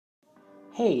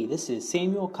Hey, this is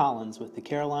Samuel Collins with the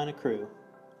Carolina Crew.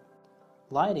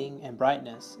 Lighting and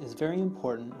brightness is very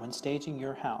important when staging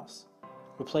your house.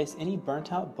 Replace any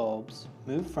burnt-out bulbs,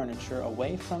 move furniture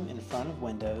away from in front of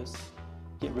windows,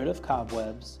 get rid of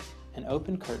cobwebs, and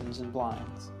open curtains and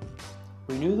blinds.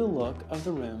 Renew the look of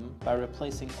the room by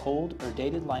replacing old or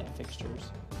dated light fixtures.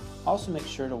 Also make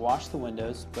sure to wash the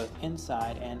windows both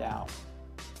inside and out.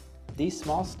 These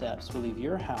small steps will leave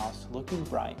your house looking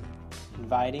bright,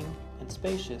 inviting, and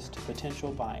spacious to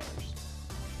potential buyers.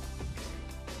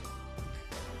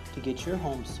 To get your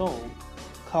home sold,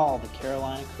 call the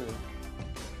Carolina Crew.